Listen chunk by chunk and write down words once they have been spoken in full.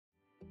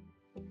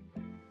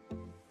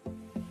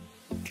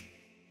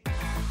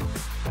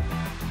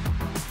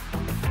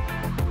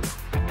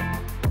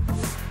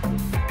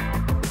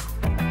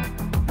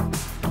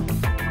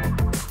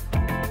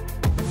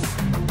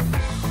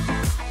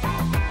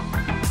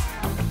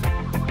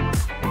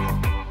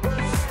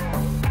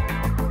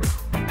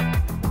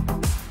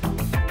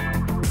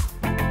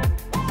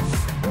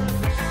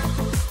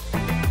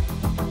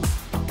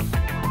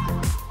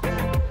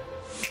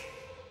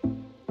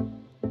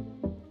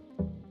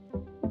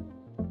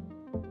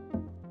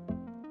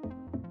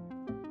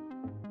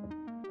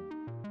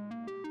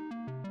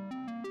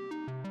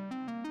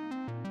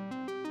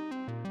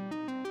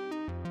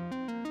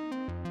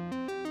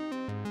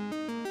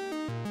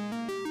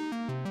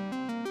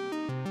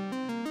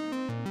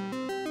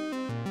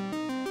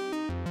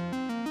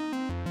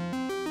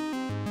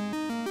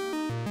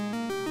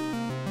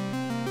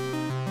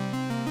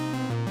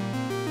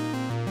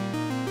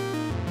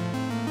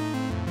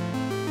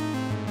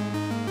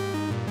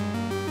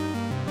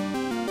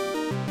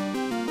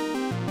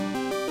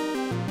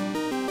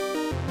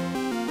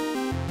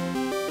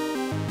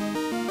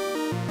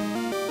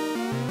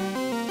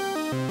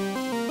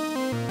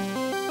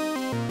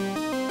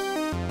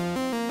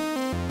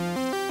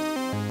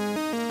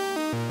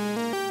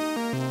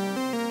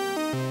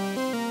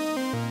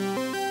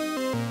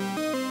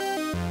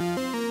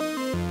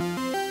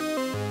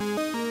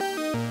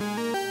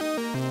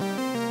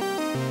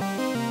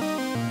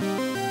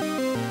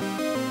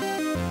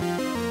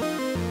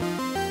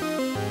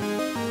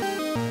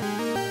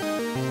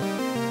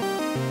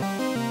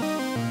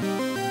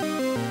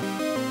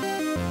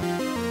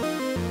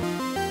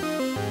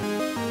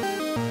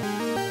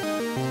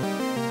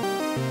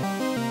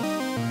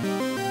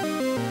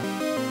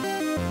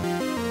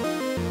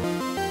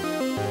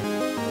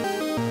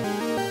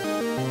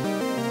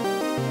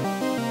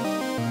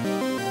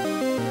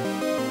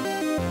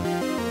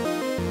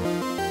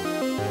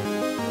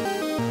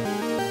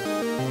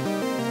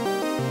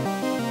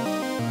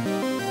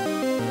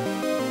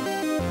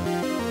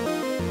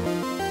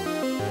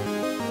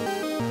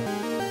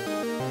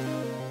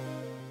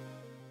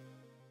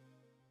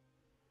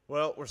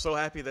Well, we're so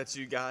happy that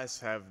you guys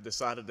have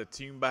decided to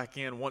tune back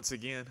in once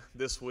again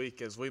this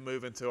week as we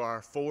move into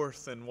our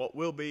fourth and what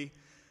will be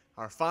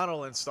our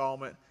final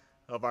installment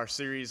of our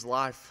series,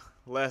 Life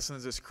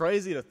Lessons. It's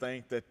crazy to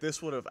think that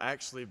this would have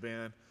actually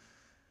been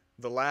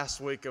the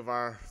last week of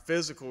our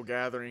physical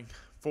gathering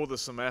for the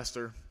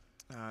semester.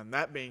 And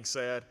that being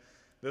said,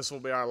 this will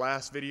be our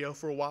last video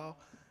for a while.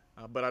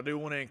 But I do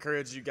want to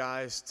encourage you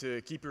guys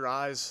to keep your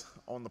eyes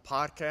on the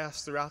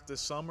podcast throughout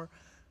this summer.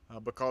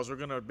 Because we're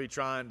going to be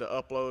trying to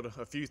upload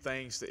a few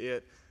things to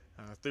it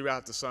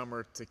throughout the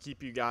summer to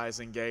keep you guys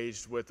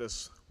engaged with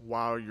us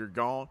while you're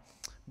gone.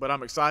 But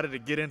I'm excited to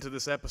get into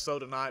this episode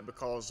tonight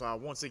because I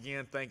once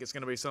again think it's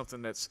going to be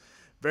something that's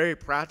very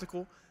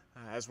practical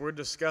as we're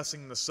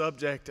discussing the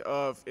subject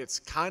of it's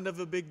kind of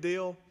a big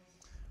deal,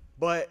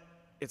 but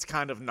it's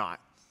kind of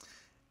not.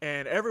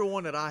 And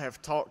everyone that I have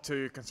talked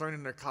to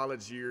concerning their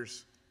college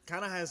years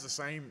kind of has the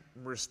same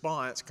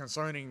response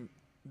concerning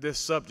this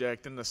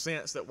subject, in the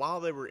sense that while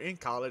they were in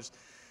college,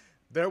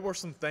 there were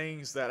some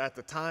things that at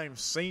the time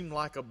seemed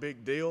like a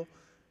big deal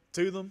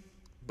to them,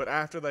 but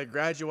after they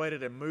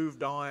graduated and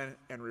moved on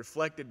and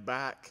reflected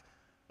back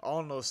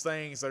on those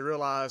things, they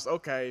realized,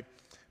 okay,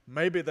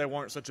 maybe they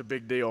weren't such a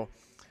big deal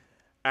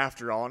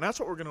after all. And that's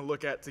what we're going to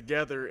look at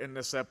together in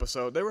this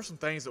episode. There were some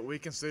things that we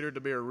considered to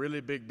be a really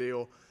big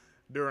deal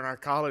during our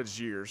college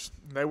years.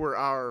 They were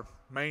our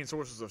main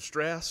sources of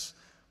stress,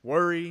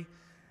 worry,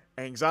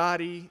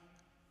 anxiety,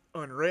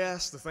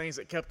 unrest, the things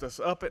that kept us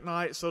up at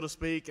night, so to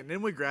speak. And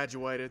then we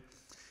graduated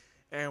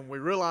and we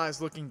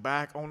realized, looking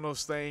back on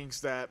those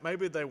things, that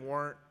maybe they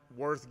weren't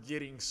worth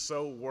getting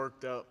so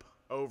worked up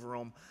over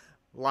them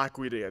like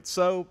we did.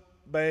 So,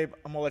 babe,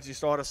 I'm gonna let you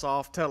start us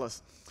off. Tell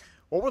us,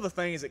 what were the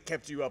things that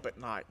kept you up at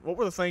night? What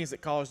were the things that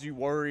caused you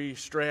worry,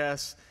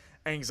 stress,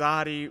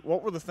 anxiety?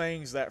 What were the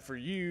things that for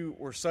you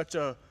were such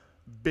a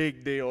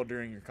big deal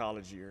during your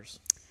college years?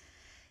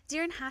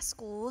 During high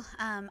school,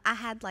 I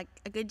had like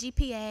a good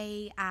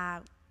GPA. I,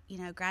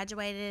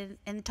 graduated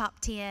in the top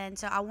 10.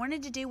 So I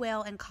wanted to do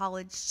well in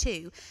college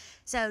too.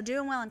 So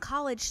doing well in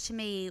college to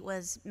me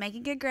was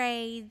making good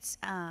grades.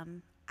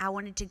 I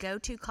wanted to go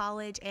to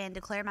college and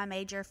declare my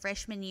major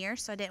freshman year,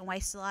 so I didn't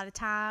waste a lot of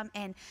time.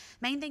 And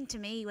main thing to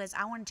me was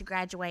I wanted to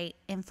graduate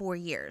in 4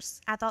 years.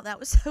 I thought that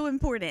was so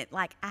important.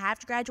 Like, I have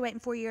to graduate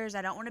in 4 years.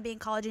 I don't want to be in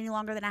college any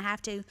longer than I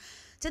have to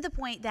the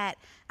point that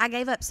I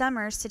gave up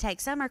summers to take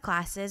summer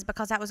classes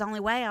because that was the only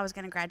way I was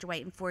going to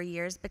graduate in 4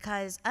 years.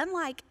 Because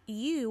unlike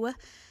you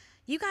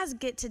guys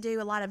get to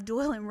do a lot of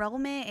dual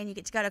enrollment and you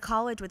get to go to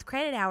college with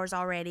credit hours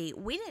already.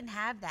 We didn't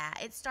have that.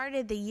 It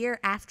started the year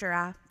after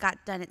I got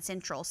done at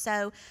Central.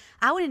 So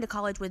I went into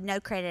college with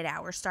no credit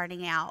hours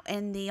starting out.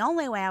 And the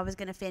only way I was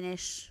going to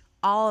finish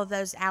all of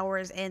those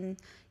hours in,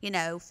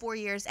 4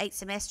 years, 8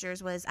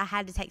 semesters was I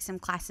had to take some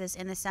classes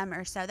in the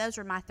summer. So those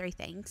were my 3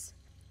 things.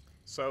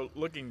 So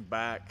looking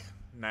back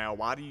now,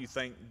 why do you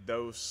think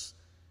those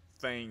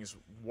things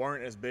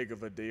weren't as big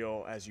of a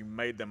deal as you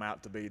made them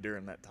out to be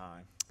during that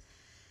time?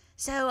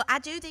 So I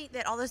do think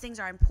that all those things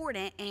are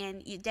important,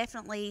 and you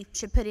definitely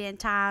should put in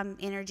time,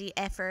 energy,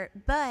 effort,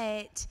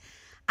 but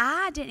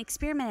I didn't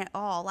experiment at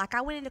all. Like, I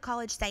went into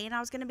college saying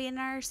I was going to be a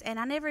nurse, and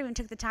I never even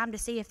took the time to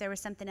see if there was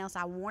something else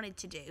I wanted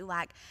to do.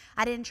 Like,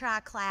 I didn't try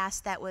a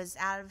class that was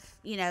out of,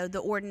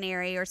 the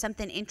ordinary, or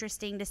something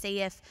interesting to see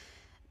if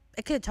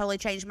it could totally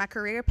change my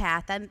career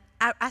path.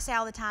 I say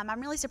all the time, I'm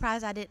really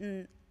surprised I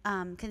didn't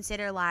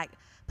consider, like,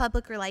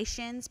 public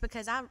relations,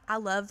 because I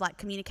love like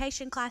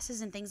communication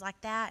classes and things like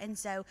that. And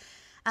so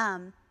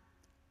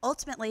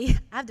ultimately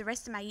I have the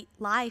rest of my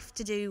life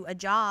to do a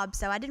job,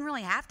 so I didn't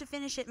really have to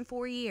finish it in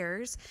 4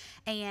 years.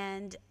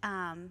 And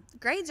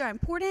grades are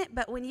important,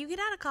 but when you get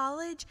out of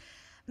college,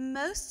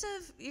 most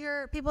of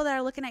your people that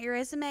are looking at your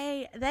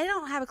resume, they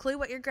don't have a clue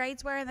what your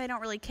grades were, and they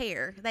don't really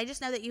care. They just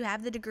know that you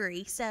have the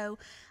degree. So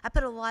I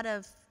put a lot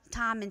of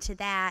time into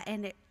that,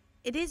 and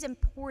it is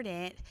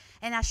important,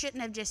 and I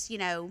shouldn't have just,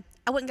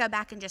 I wouldn't go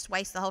back and just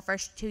waste the whole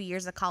first 2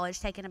 years of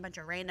college taking a bunch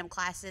of random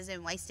classes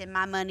and wasting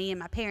my money and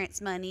my parents'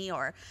 money,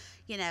 or,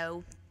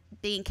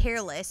 being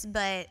careless.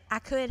 But I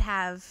could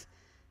have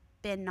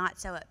been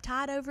not so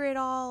uptight over it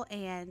all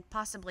and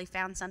possibly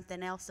found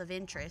something else of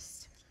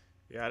interest.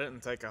 Yeah, I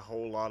didn't take a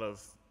whole lot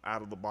of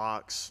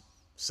out-of-the-box,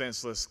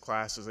 senseless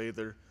classes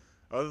either,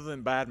 other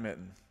than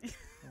badminton.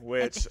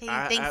 Which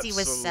I thinks he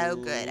was so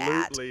good at.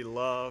 Absolutely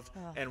loved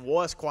and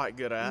was quite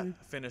good at.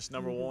 Finished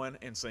number 1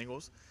 in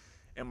singles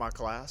in my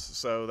class.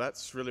 So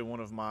that's really one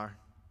of my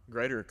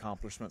greater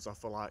accomplishments, I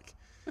feel like,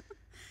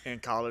 in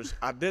college.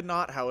 I did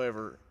not,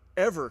 however,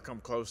 ever come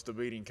close to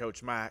beating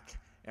Coach Mack.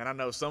 And I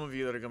know some of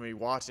you that are going to be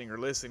watching or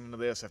listening to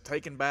this have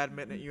taken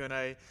badminton at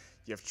UNA.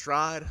 You've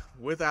tried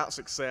without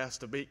success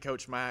to beat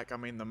Coach Mack. I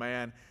mean, the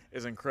man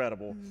is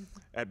incredible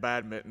at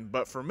badminton.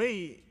 But for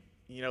me,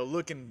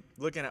 looking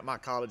at my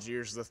college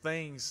years, the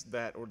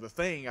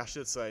thing I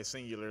should say,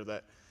 singular,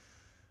 that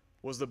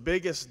was the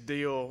biggest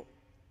deal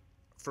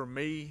for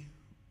me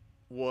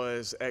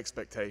was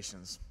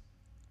expectations.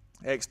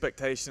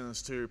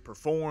 Expectations to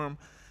perform,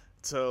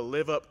 to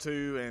live up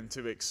to and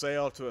to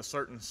excel to a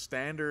certain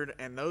standard,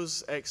 and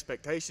those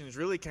expectations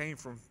really came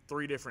from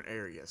three different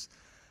areas.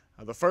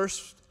 The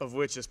first of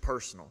which is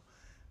personal.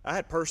 I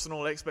had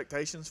personal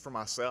expectations for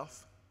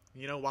myself.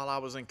 While I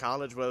was in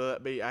college, whether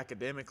that be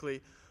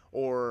academically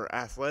or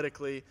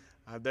athletically,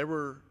 there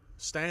were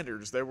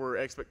standards, there were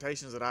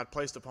expectations that I'd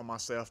placed upon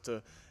myself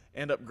to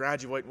end up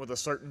graduating with a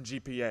certain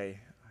GPA,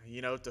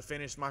 to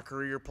finish my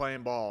career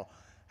playing ball,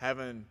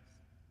 having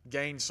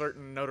gained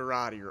certain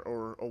notoriety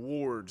or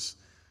awards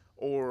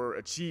or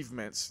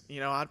achievements.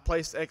 I'd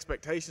placed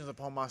expectations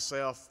upon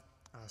myself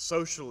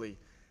socially,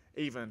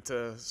 even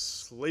to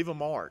leave a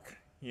mark,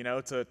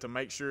 to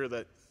make sure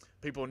that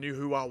people knew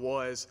who I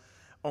was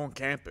on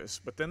campus.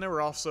 But then there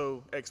were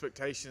also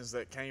expectations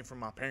that came from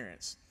my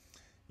parents,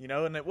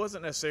 and it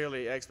wasn't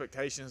necessarily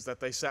expectations that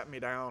they sat me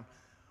down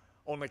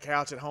on the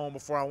couch at home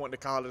before I went to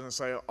college and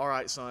say, all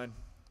right, son,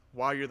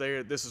 while you're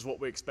there, this is what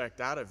we expect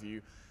out of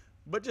you.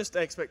 But just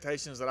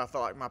expectations that I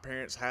felt like my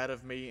parents had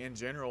of me in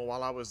general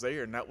while I was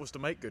there, and that was to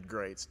make good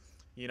grades.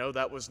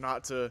 That was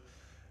not to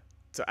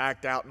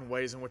act out in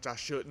ways in which I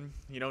shouldn't,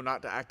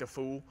 not to act a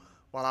fool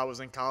while I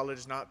was in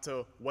college, not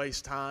to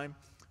waste time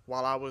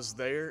while I was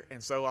there.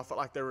 And so I felt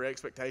like there were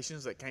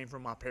expectations that came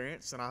from my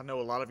parents, and I know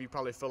a lot of you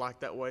probably feel like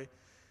that way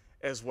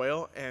as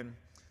well. And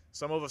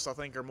some of us, I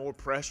think, are more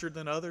pressured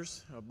than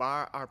others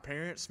by our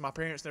parents. My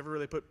parents never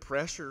really put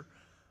pressure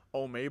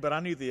on me, but I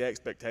knew the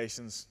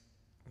expectations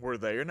were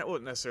there, and that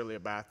wasn't necessarily a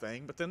bad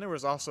thing. But then there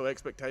was also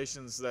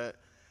expectations that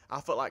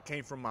I felt like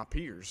came from my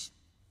peers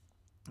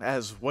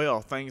as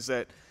well, things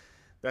that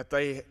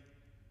they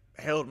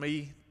held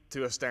me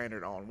to a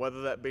standard on,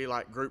 whether that be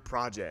like group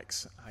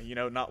projects,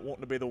 not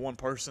wanting to be the one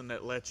person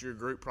that lets your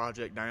group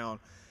project down,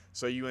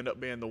 so you end up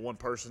being the one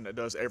person that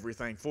does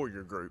everything for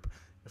your group.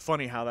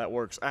 Funny how that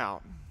works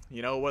out.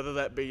 Whether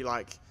that be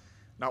like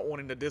not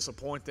wanting to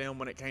disappoint them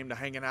when it came to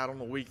hanging out on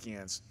the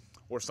weekends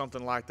or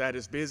something like that.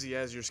 As busy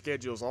as your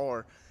schedules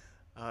are,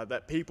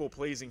 that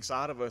people-pleasing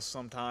side of us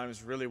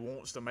sometimes really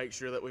wants to make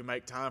sure that we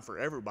make time for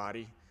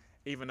everybody,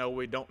 even though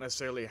we don't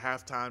necessarily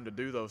have time to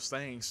do those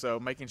things. So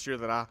making sure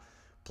that I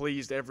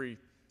pleased every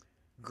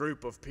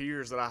group of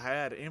peers that I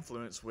had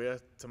influence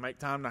with to make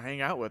time to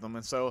hang out with them.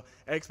 And so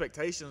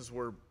expectations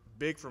were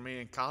big for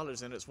me in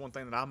college, and it's one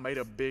thing that I made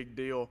a big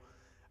deal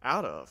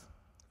out of.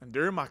 And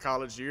during my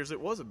college years, it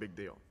was a big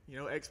deal.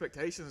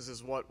 Expectations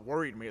is what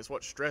worried me. It's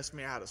what stressed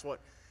me out. It's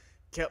what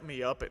kept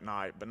me up at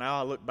night. But now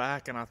I look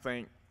back and I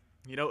think,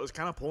 it was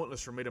kind of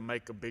pointless for me to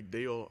make a big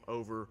deal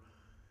over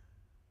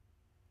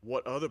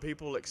what other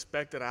people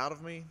expected out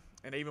of me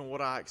and even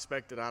what I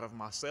expected out of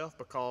myself,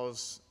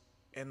 because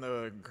in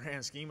the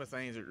grand scheme of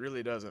things, it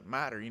really doesn't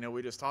matter.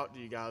 We just talked to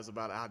you guys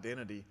about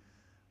identity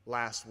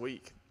last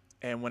week.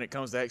 And when it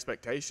comes to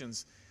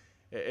expectations,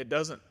 it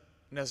doesn't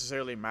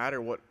necessarily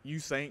matter what you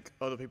think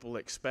other people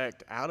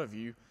expect out of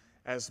you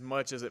as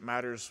much as it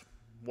matters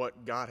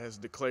what God has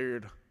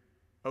declared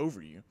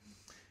over you.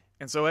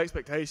 And so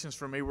expectations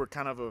for me were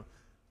kind of a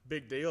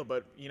big deal,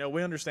 but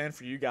we understand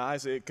for you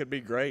guys it could be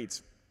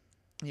grades.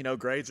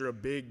 Grades are a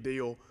big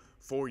deal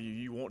for you.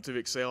 You want to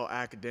excel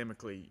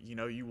academically.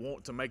 You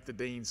want to make the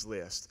dean's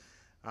list.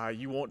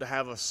 You want to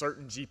have a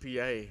certain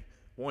GPA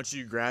once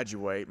you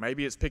graduate.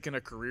 Maybe it's picking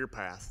a career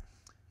path.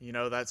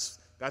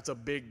 That's a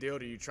big deal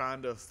to you,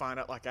 trying to find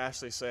out, like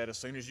Ashley said, as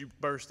soon as you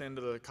burst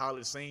into the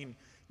college scene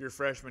your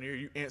freshman year,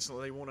 you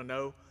instantly want to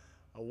know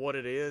what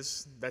it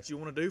is that you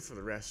want to do for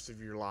the rest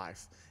of your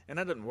life. And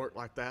that doesn't work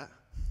like that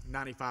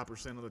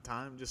 95% of the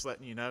time, just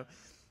letting you know.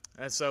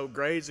 And so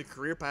grades and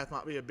career path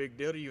might be a big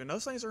deal to you, and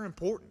those things are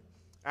important.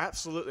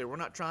 Absolutely. We're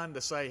not trying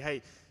to say,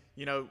 hey,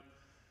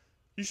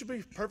 you should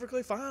be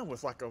perfectly fine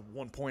with like a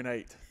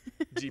 1.8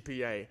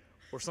 GPA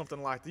or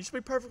something like that. You should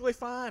be perfectly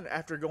fine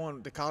after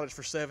going to college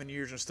for 7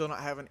 years and still not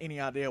having any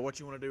idea what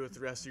you want to do with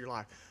the rest of your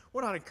life.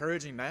 We're not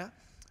encouraging that.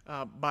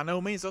 By no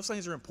means. Those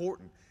things are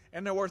important,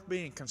 and they're worth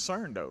being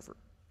concerned over.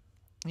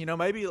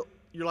 Maybe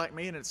you're like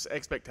me and it's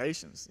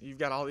expectations. You've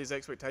got all these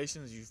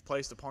expectations you've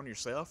placed upon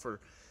yourself, or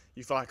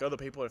you feel like other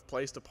people have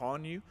placed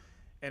upon you,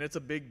 and it's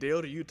a big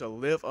deal to you to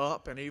live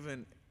up and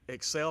even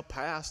excel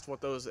past what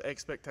those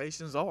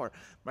expectations are.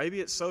 Maybe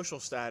it's social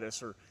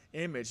status or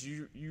image.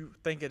 You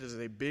think it is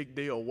a big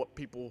deal what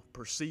people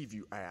perceive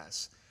you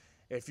as.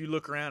 If you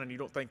look around and you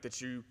don't think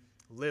that you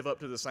live up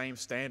to the same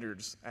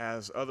standards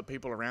as other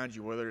people around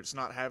you, whether it's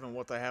not having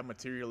what they have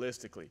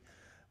materialistically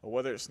or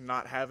whether it's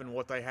not having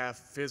what they have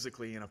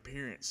physically in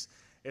appearance,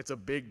 it's a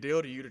big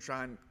deal to you to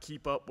try and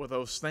keep up with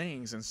those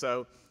things. And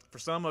so for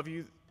some of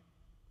you,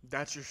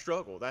 that's your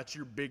struggle. That's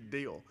your big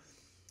deal.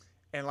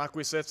 And like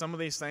we said, some of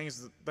these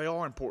things, they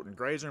are important.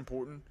 Grades are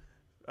important.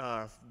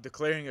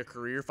 Declaring a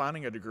career,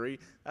 finding a degree,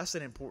 that's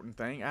an important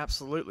thing,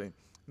 absolutely.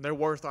 They're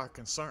worth our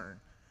concern,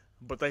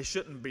 but they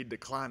shouldn't be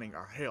declining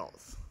our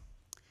health.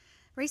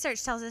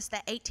 Research tells us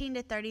that 18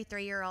 to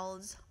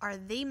 33-year-olds are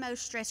the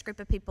most stressed group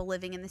of people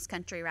living in this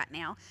country right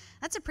now.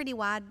 That's a pretty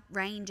wide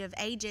range of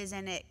ages,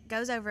 and it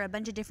goes over a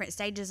bunch of different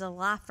stages of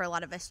life for a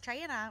lot of us.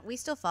 Trey and I, we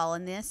still fall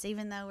in this,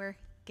 even though we're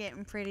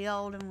getting pretty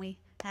old and we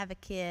have a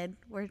kid.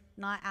 We're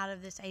not out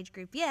of this age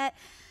group yet.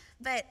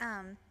 But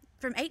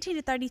from 18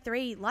 to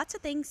 33, lots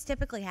of things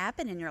typically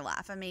happen in your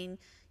life. I mean,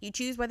 you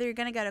choose whether you're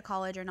going to go to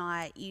college or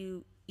not.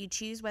 You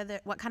choose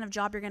what kind of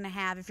job you're going to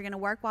have, if you're going to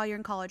work while you're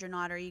in college or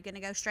not. Are you going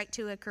to go straight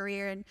to a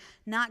career and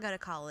not go to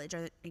college?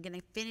 Or are you going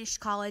to finish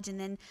college and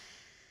then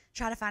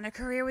try to find a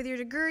career with your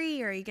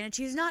degree? Or are you going to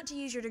choose not to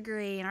use your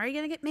degree? And are you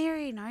going to get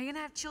married? And are you going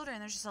to have children?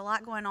 There's just a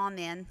lot going on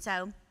then.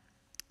 So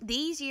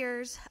these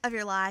years of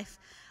your life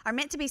are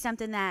meant to be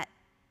something that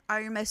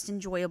are your most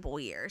enjoyable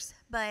years.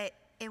 But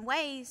in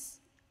ways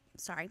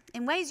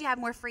you have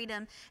more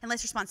freedom and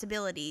less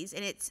responsibilities,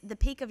 and it's the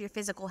peak of your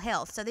physical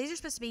health. So these are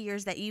supposed to be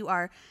years that you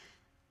are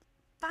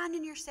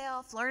finding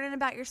yourself, learning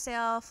about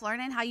yourself,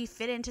 learning how you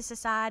fit into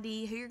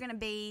society, who you're going to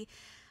be.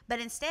 But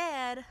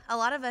instead, a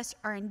lot of us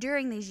are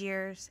enduring these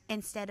years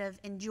instead of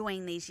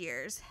enjoying these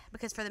years,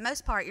 because for the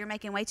most part, you're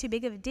making way too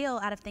big of a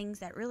deal out of things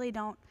that really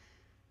don't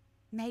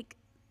make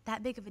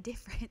that big of a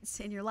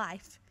difference in your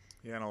life.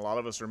 Yeah, and a lot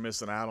of us are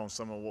missing out on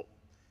some of what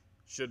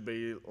should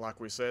be, like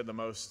we said, the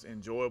most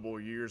enjoyable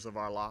years of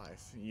our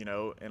life. You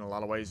know, in a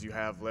lot of ways, you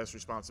have less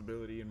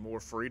responsibility and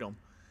more freedom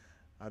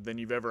than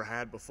you've ever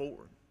had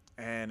before.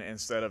 And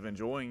instead of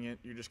enjoying it,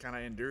 you're just kind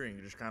of enduring.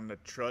 You're just kind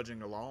of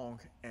trudging along.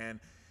 And,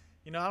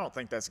 you know, I don't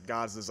think that's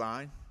God's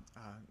design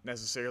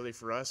necessarily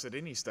for us at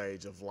any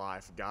stage of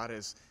life. God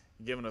has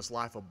given us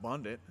life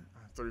abundant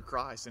through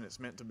Christ, and it's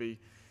meant to be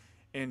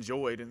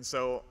enjoyed. And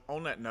so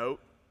on that note,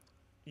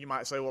 you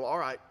might say, well, all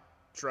right,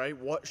 Trey,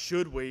 what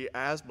should we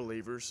as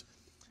believers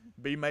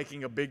be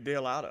making a big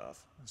deal out of?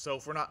 So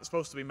if we're not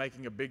supposed to be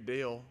making a big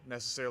deal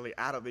necessarily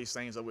out of these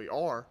things that we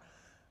are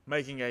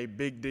making a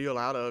big deal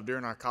out of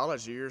during our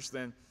college years,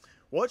 then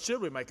what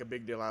should we make a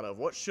big deal out of?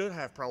 What should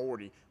have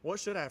priority? What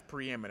should have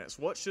preeminence?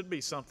 What should be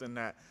something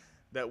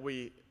that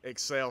we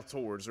excel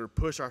towards or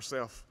push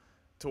ourselves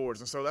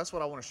towards? And so that's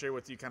what I want to share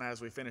with you kind of as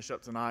we finish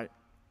up tonight.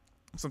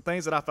 Some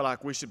things that I feel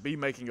like we should be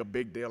making a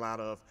big deal out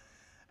of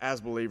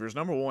as believers.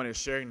 Number one is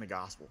sharing the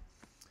gospel.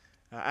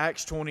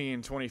 Acts 20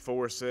 and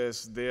 24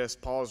 says this.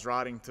 Paul's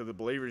writing to the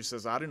believers. He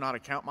says, I do not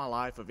account my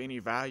life of any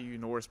value,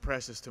 nor as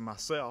precious to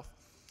myself,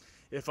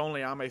 if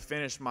only I may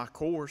finish my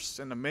course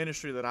in the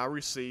ministry that I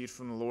received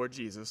from the Lord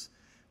Jesus,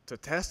 to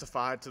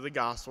testify to the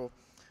gospel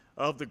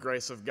of the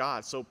grace of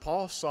God. So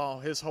Paul saw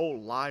his whole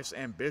life's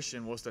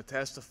ambition was to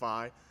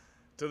testify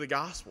to the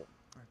gospel,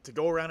 to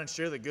go around and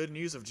share the good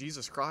news of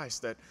Jesus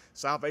Christ, that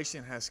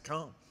salvation has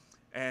come,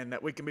 and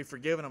that we can be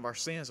forgiven of our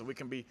sins, that we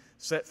can be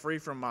set free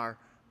from our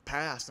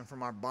past and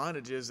from our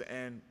bondages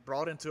and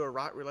brought into a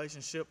right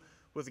relationship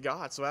with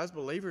God. So as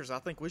believers, I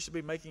think we should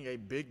be making a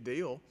big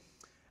deal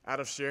out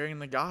of sharing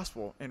the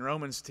gospel. In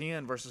Romans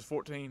 10, verses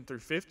 14 through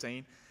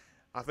 15,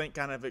 I think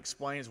kind of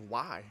explains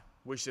why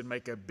we should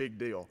make a big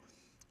deal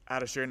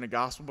out of sharing the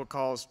gospel,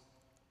 because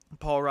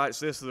Paul writes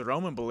this to the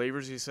Roman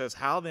believers. He says,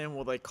 how then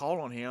will they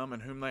call on him in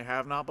whom they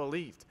have not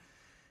believed?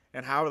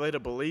 And how are they to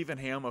believe in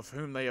him of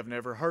whom they have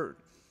never heard?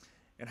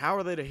 And how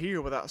are they to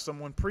hear without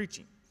someone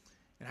preaching?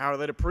 And how are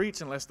they to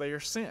preach unless they are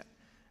sent?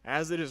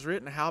 As it is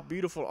written, how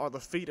beautiful are the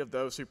feet of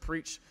those who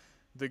preach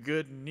the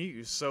good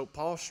news. So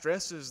Paul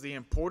stresses the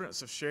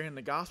importance of sharing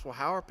the gospel.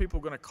 How are people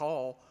going to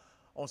call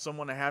on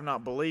someone they have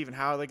not believed? And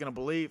how are they going to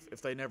believe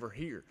if they never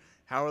hear?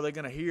 How are they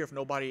going to hear if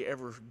nobody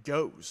ever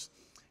goes?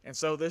 And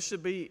so this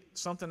should be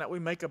something that we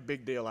make a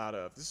big deal out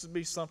of. This should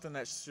be something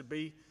that should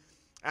be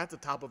at the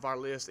top of our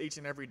list each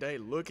and every day,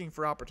 looking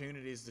for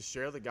opportunities to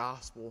share the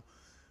gospel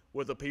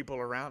with the people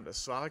around us.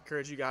 So I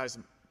encourage you guys,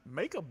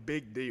 make a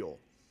big deal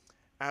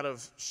out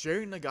of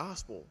sharing the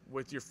gospel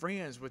with your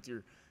friends, with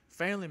your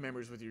family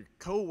members, with your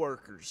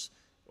co-workers,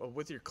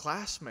 with your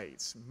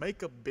classmates.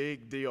 Make a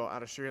big deal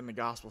out of sharing the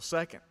gospel.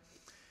 Second,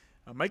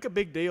 make a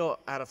big deal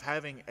out of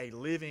having a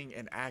living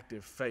and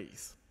active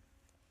faith.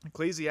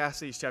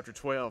 Ecclesiastes chapter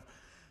 12,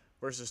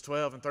 verses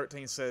 12 and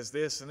 13 says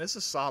this, and this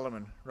is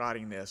Solomon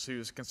writing this, who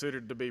is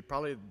considered to be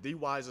probably the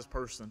wisest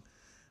person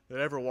that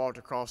ever walked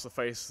across the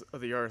face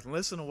of the earth. And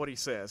listen to what he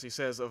says. He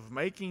says, of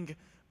making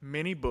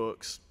many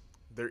books,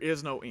 there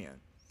is no end,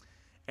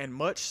 and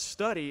much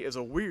study is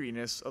a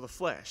weariness of the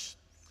flesh.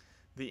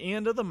 The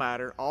end of the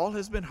matter, all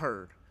has been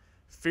heard.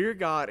 Fear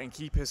God and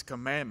keep his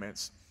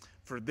commandments,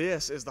 for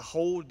this is the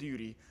whole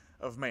duty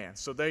of man.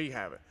 So there you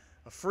have it.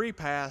 A free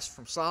pass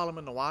from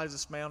Solomon, the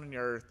wisest man on the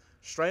earth,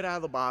 straight out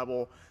of the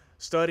Bible.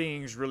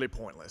 Studying is really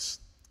pointless.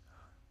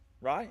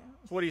 Right?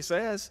 That's what he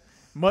says.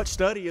 Much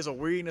study is a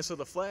weariness of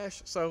the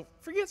flesh. So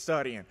forget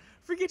studying.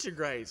 Forget your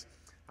grades.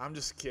 I'm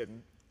just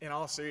kidding. In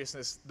all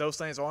seriousness, those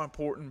things are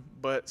important,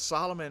 but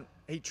Solomon,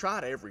 he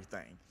tried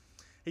everything.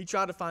 He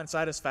tried to find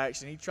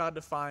satisfaction. He tried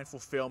to find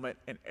fulfillment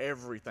in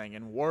everything,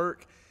 in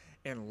work,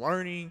 in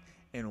learning,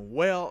 in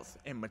wealth,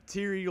 in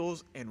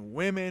materials, in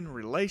women,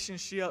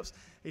 relationships.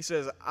 He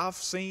says, I've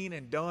seen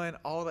and done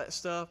all that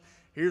stuff.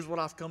 Here's what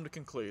I've come to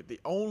conclude. The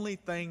only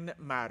thing that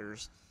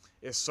matters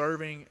is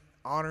serving,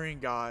 honoring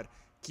God,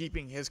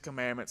 keeping his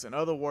commandments. In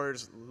other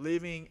words,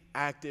 living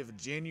active,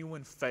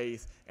 genuine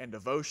faith and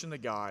devotion to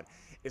God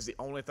is the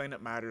only thing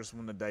that matters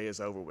when the day is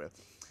over with.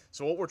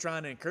 So what we're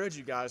trying to encourage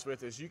you guys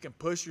with is you can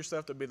push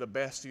yourself to be the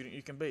best student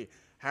you can be.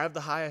 Have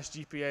the highest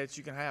GPA that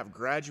you can have.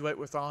 Graduate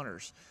with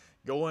honors.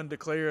 Go and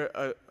declare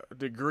a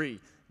degree.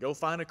 Go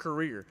find a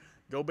career.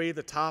 Go be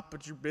the top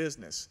of your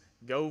business.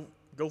 Go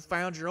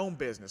found your own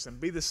business and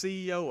be the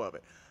CEO of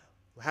it.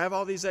 Have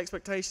all these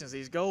expectations,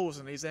 these goals,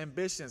 and these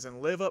ambitions,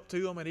 and live up to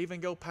them and even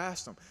go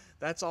past them.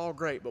 That's all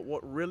great, but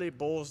what really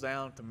boils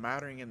down to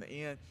mattering in the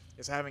end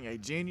is having a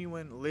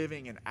genuine,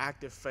 living, and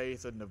active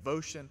faith and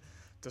devotion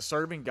to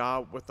serving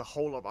God with the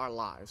whole of our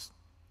lives.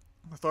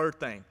 The third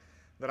thing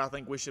that I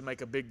think we should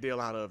make a big deal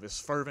out of is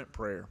fervent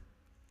prayer.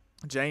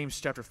 James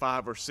chapter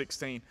 5, verse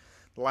 16,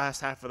 the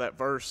last half of that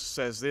verse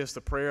says this: the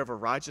prayer of a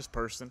righteous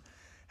person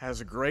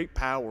has a great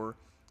power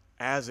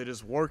as it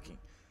is working.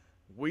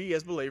 We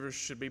as believers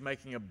should be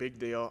making a big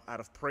deal out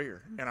of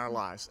prayer in our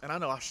lives. And I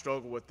know I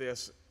struggle with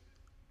this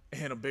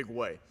in a big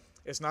way.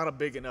 It's not a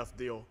big enough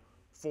deal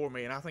for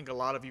me. And I think a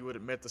lot of you would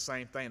admit the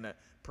same thing, that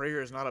prayer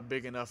is not a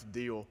big enough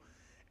deal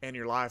in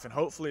your life. And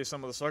hopefully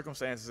some of the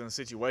circumstances and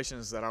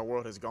situations that our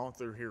world has gone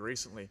through here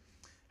recently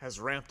has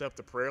ramped up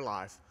the prayer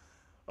life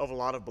of a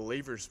lot of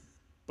believers.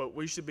 But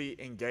we should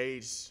be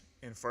engaged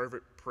in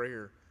fervent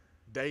prayer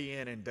day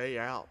in and day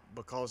out,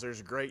 because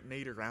there's great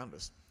need around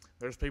us.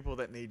 There's people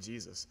that need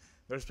Jesus.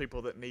 There's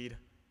people that need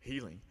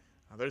healing.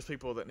 There's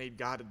people that need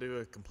God to do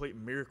a complete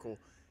miracle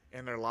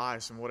in their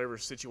lives, in whatever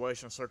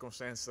situation or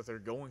circumstance that they're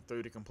going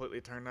through, to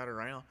completely turn that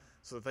around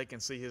so that they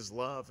can see His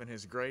love and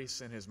His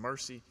grace and His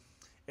mercy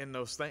in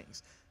those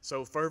things.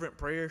 So fervent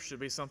prayer should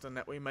be something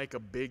that we make a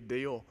big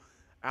deal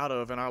out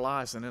of in our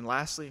lives. And then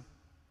lastly,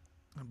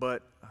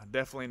 but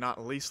definitely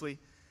not leastly,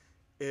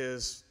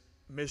 is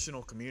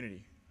missional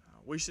community.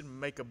 We should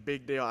make a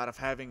big deal out of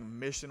having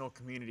missional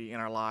community in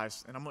our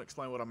lives. And I'm going to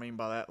explain what I mean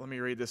by that. Let me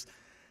read this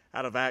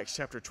out of Acts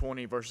chapter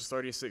 20, verses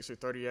 36 through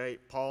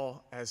 38.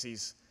 Paul, as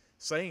he's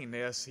saying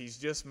this, he's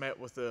just met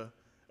with the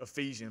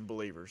Ephesian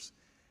believers.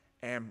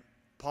 And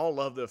Paul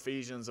loved the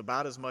Ephesians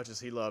about as much as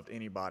he loved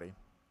anybody.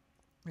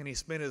 And he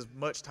spent as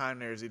much time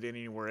there as he did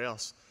anywhere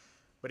else.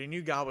 But he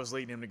knew God was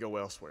leading him to go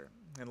elsewhere.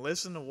 And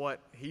listen to what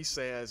he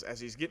says as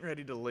he's getting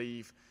ready to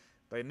leave.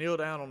 They kneel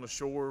down on the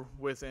shore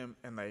with him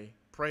and they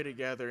pray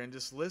together, and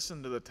just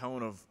listen to the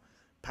tone of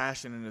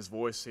passion in his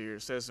voice here.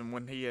 It says, and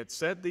when he had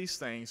said these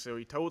things, so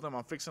he told them,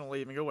 I'm fixing to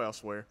leave and go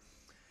elsewhere,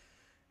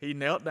 he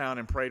knelt down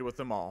and prayed with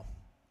them all.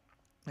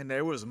 And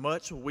there was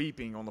much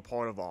weeping on the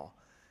part of all.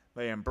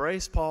 They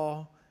embraced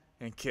Paul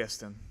and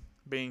kissed him,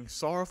 being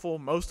sorrowful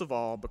most of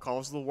all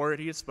because of the word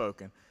he had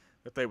spoken,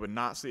 that they would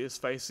not see his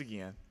face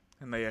again.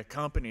 And they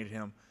accompanied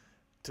him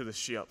to the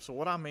ship. So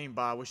what I mean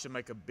by we should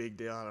make a big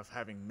deal out of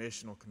having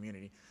missional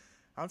community,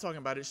 I'm talking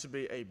about it should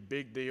be a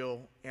big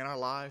deal in our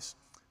lives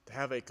to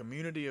have a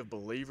community of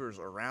believers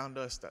around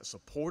us that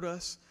support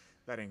us,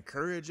 that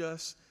encourage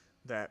us,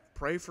 that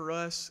pray for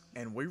us,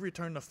 and we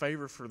return the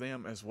favor for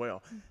them as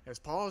well. As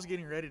Paul is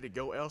getting ready to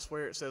go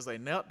elsewhere, it says they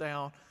knelt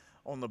down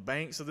on the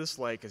banks of this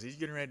lake as he's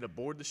getting ready to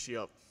board the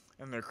ship,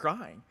 and they're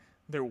crying.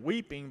 They're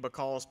weeping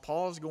because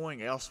Paul's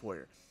going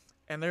elsewhere.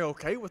 And they're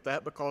okay with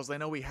that because they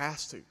know he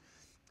has to.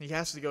 He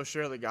has to go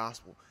share the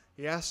gospel.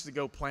 He has to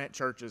go plant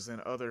churches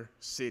in other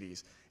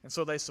cities. And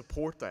so they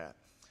support that.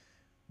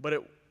 But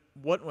it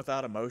wasn't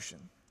without emotion.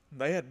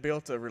 They had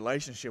built a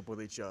relationship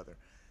with each other.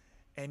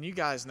 And you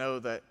guys know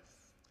that,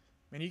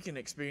 you can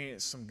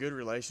experience some good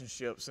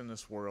relationships in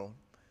this world,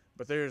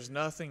 but there's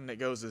nothing that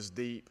goes as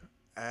deep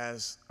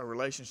as a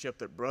relationship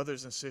that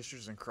brothers and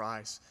sisters in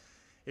Christ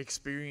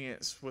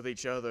experience with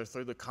each other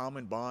through the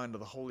common bond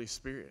of the Holy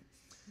Spirit.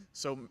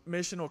 So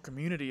missional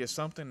community is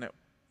something that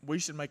we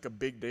should make a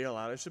big deal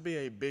out of. It should be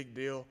a big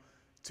deal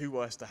to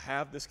us to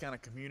have this kind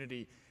of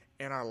community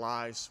in our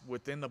lives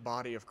within the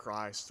body of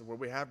Christ, where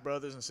we have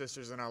brothers and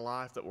sisters in our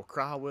life that will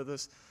cry with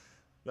us,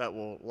 that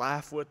will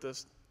laugh with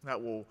us,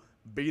 that will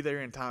be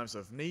there in times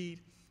of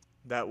need,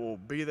 that will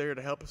be there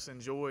to help us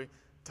enjoy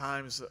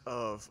times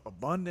of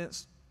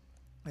abundance.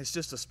 It's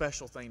just a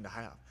special thing to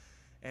have.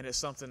 And it's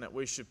something that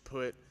we should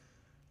put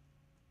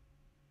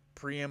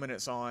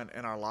preeminence on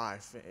in our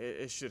life.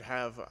 It should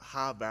have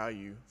high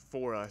value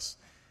for us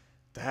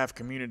to have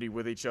community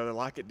with each other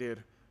like it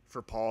did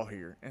for Paul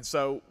here. And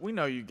so we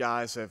know you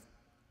guys have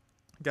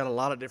got a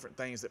lot of different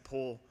things that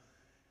pull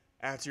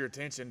at your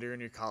attention during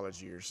your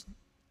college years.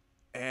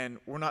 And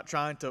we're not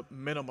trying to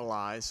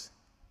minimalize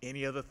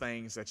any of the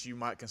things that you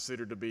might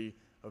consider to be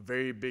a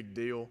very big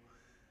deal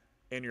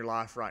in your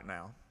life right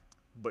now.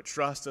 But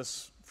trust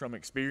us from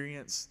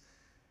experience,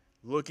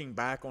 looking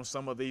back on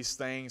some of these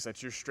things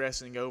that you're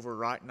stressing over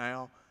right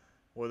now,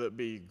 whether it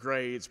be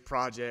grades,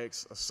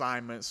 projects,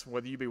 assignments,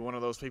 whether you be one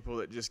of those people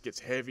that just gets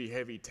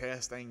heavy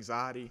test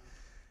anxiety,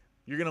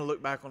 you're going to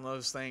look back on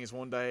those things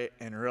one day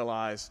and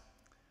realize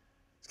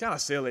it's kind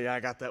of silly I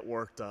got that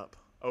worked up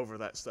over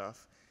that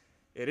stuff.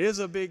 It is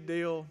a big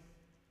deal,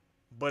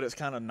 but it's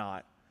kind of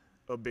not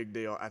a big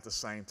deal at the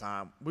same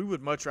time. We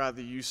would much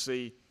rather you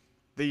see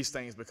these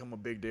things become a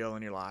big deal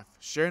in your life.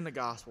 Sharing the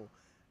gospel,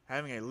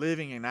 having a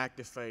living and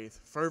active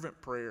faith,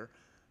 fervent prayer,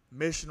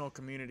 missional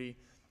community.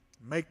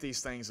 Make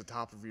these things the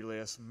top of your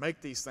list.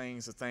 Make these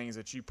things the things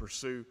that you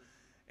pursue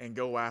and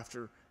go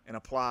after and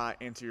apply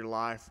into your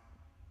life.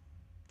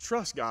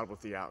 Trust God with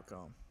the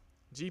outcome.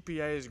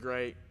 GPA is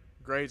great.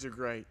 Grades are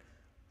great.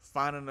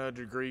 Finding a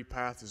degree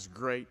path is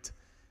great.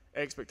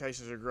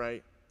 Expectations are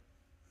great.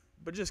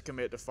 But just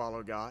commit to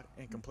follow God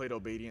in complete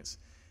obedience,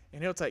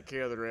 and He'll take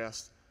care of the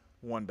rest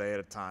one day at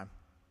a time.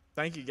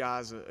 Thank you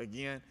guys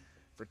again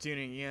for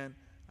tuning in.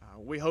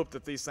 We hope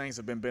that these things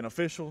have been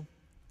beneficial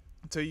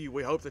to you.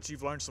 We hope that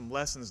you've learned some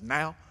lessons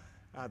now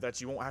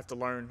that you won't have to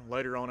learn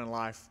later on in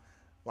life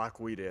like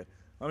we did.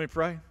 Let me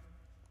pray,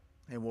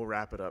 and we'll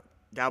wrap it up.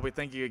 God, we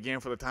thank you again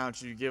for the time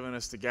that you've given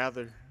us to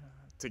gather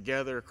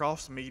together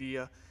across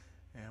media,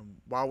 and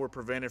while we're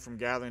prevented from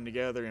gathering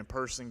together in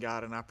person,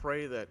 God, and I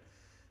pray that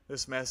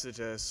this message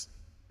has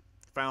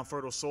found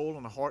fertile soil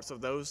in the hearts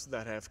of those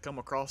that have come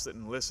across it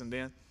and listened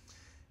in.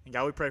 And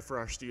God, we pray for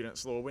our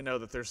students, Lord. We know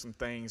that there's some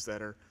things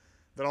that are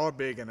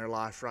big in their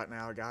life right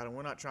now, God, and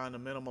we're not trying to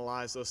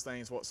minimize those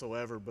things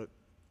whatsoever, but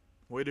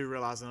we do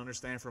realize and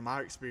understand from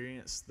our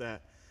experience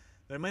that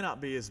they may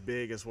not be as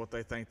big as what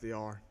they think they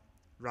are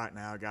right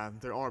now, God.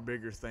 There are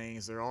bigger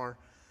things. There are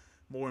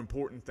more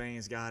important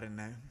things, God, and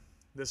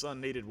this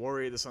unneeded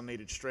worry, this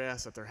unneeded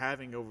stress that they're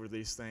having over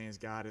these things,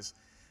 God, is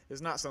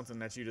not something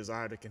that you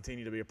desire to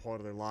continue to be a part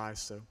of their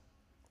lives. So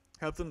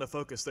help them to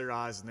focus their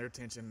eyes and their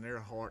attention and their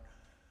heart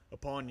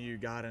upon you,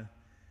 God, and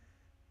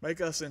make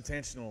us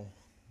intentional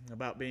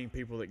about being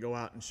people that go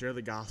out and share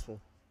the gospel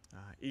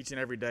each and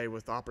every day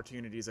with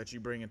opportunities that you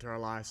bring into our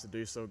lives to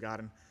do so, God,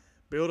 and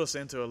build us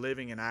into a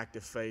living and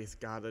active faith,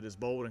 God, that is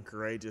bold and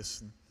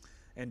courageous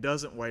and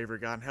doesn't waver,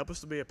 God, and help us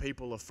to be a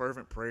people of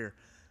fervent prayer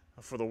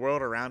for the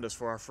world around us,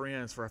 for our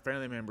friends, for our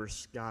family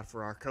members, God,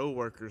 for our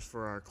co-workers,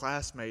 for our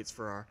classmates,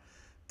 for our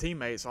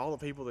teammates, all the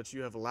people that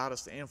you have allowed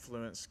us to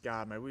influence,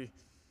 God. May we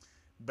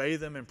bathe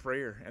them in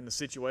prayer and the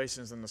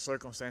situations and the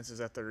circumstances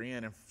that they're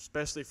in, and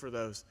especially for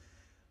those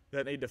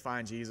that need to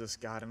find Jesus,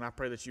 God. And I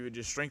pray that you would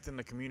just strengthen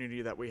the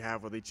community that we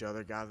have with each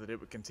other, God, that it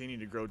would continue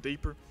to grow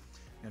deeper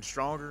and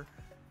stronger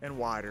and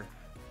wider.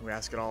 We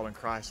ask it all in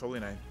Christ's holy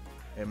name.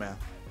 Amen.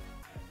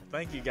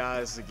 Thank you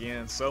guys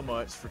again so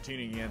much for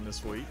tuning in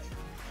this week.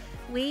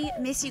 We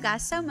miss you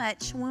guys so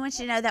much. We want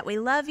you to know that we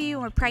love you,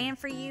 and we're praying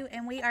for you,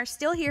 and we are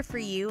still here for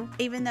you,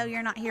 even though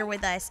you're not here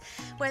with us.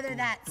 Whether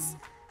that's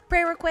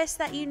prayer requests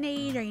that you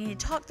need, or you need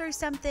to talk through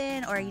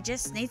something, or you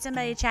just need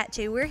somebody to chat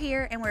to, we're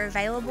here and we're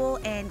available,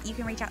 and you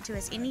can reach out to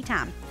us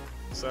anytime.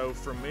 So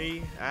from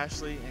me,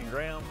 Ashley, and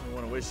Graham, we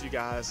want to wish you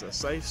guys a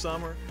safe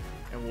summer,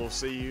 and we'll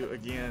see you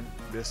again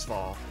this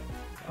fall.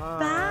 Bye.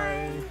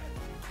 Bye.